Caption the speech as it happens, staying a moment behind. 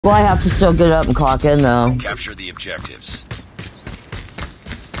Well, I have to still get up and clock in, though. Capture the objectives.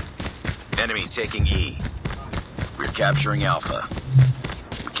 Enemy taking E. We're capturing Alpha.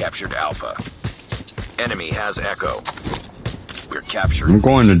 We captured Alpha. Enemy has Echo. We're capturing. I'm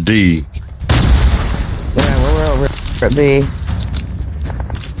going to D. Yeah, we're over at B.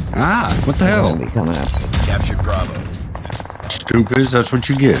 Ah, what the hell? Be coming up. Captured Bravo. Stupid, that's what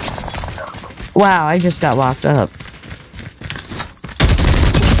you get. Wow, I just got locked up.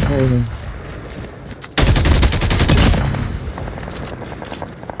 Crazy.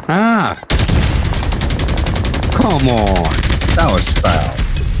 Ah! Come on! That was foul.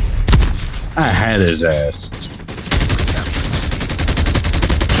 I had his ass.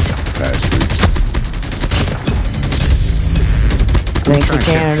 Bastards. Thank you,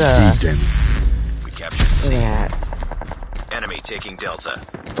 Canada. We captured C. Look at Enemy taking Delta.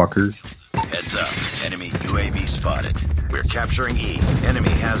 Fucker. Heads up. Enemy UAV spotted. We're capturing E. Enemy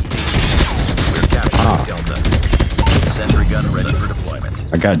has D. We're capturing Delta. Sentry gun ready for deployment.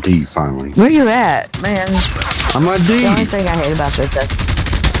 I got D finally. Where you at, man? I'm at D. The only thing I hate about this is...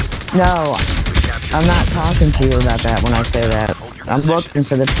 No, I'm not talking to you about that when I say that. I'm looking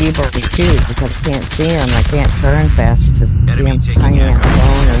for the people to shoot because I can't see them. I can't turn fast because I'm tiny on the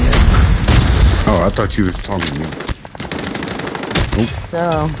phone. Oh, I thought you were talking to me.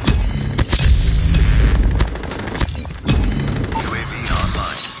 So... UAV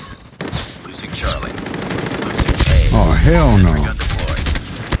online. Losing Charlie. Losing A. Oh, hell no. Gun deployed.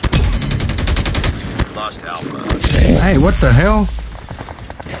 Lost Alpha. Hey, what the hell?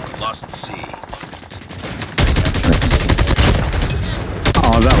 Lost C.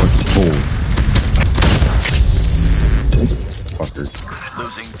 Oh, that was bull. Fucker.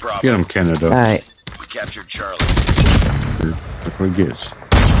 Losing Bravo. Get him, Canada. Alright. We captured Charlie. That's what he gets.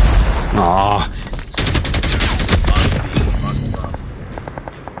 Aw.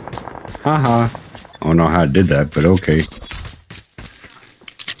 Haha. I don't know how I did that, but okay.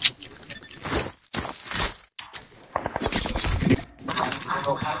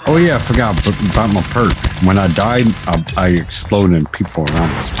 Oh yeah, I forgot about my perk. When I died, I exploded and people around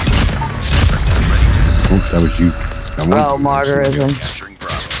me. Oops, that was you. Oh, martyrism. Capturing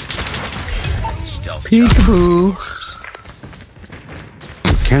Bravo. Stealth Peekaboo.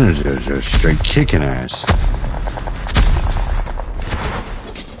 Canada is a straight kicking ass.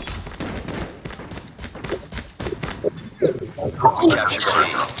 Captured B.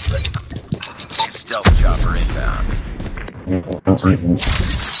 Stealth chopper inbound.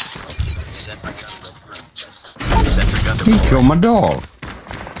 Sentry gun He deployed. killed my dog.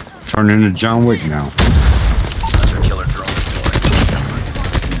 Turned into John Wick now. Hunter killer drone deployed.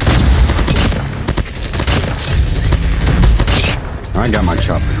 I got my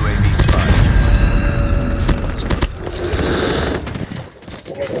chopper. UAV spotted.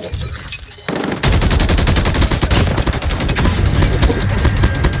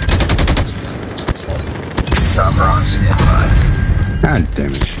 Chopper on standby. God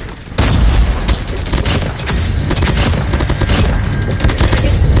damn it.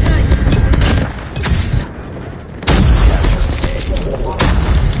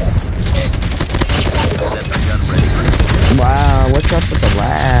 Wow, what's up with the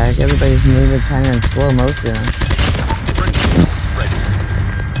lag? Everybody's moving kind of in slow motion.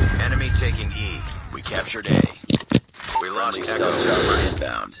 Enemy taking E. We captured A. We lost Echo chopper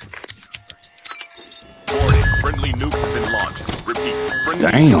inbound. Warning, friendly nuke has been launched. Repeat, friendly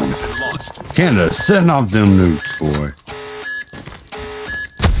nuke has been launched. Canada, setting off them nukes, boy.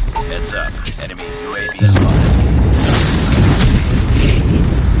 Heads up, enemy UAV spotted.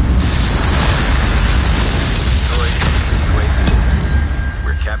 Destroyed UAV.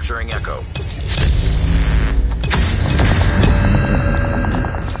 We're capturing Echo.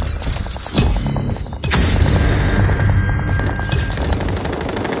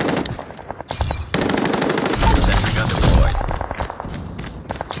 Sentry gun deployed.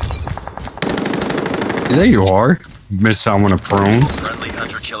 There you are. Miss I want a prone. Friendly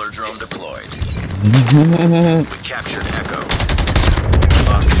hunter killer drone deployed. We captured Echo.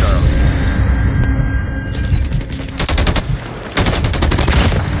 Lost Charlie.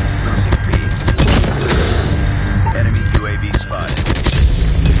 Losing B. Enemy UAV spotted.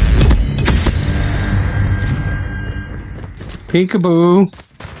 Peekaboo.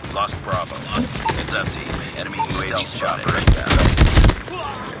 Lost Bravo. Heads up, team. Enemy UAV spotted.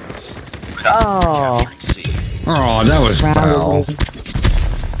 Oh. Capturing C. Oh, that was foul.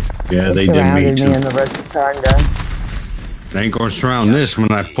 Yeah, they did me Surrounded me too. in the rotunda. They ain't gonna surround this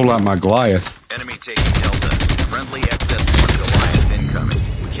when I pull out my Goliath. Enemy taking Delta. Friendly XS-1 Goliath incoming.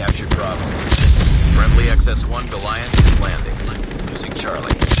 We captured Bravo. Friendly XS-1 Goliath is landing. Losing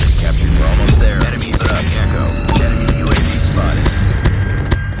Charlie. Captured. We're almost there. Enemy up. Echo. Enemy UAV spotted.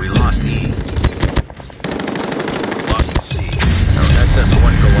 We lost E. Lost C. Our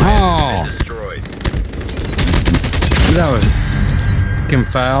XS-1 Goliath has been destroyed. That was fucking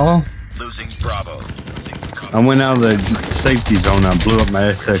foul. Losing Bravo. I went out of the safety zone. I blew up my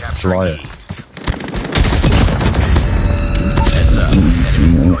SX Goliath. Heads up.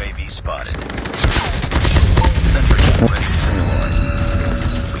 Enemy UAV spotted. Sentry gun ready to deploy.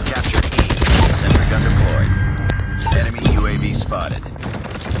 We captured E. Sentry gun deployed. Enemy UAV spotted.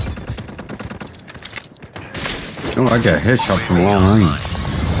 Oh, I got a headshot from long range.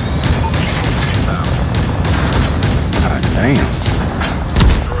 God damn.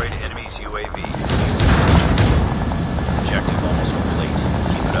 Destroyed enemy's UAV. Objective almost complete.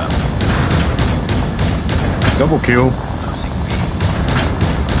 Keep it up. Double kill. Losing B.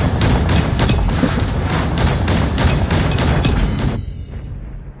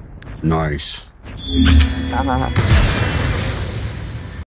 Nice. Uh-huh.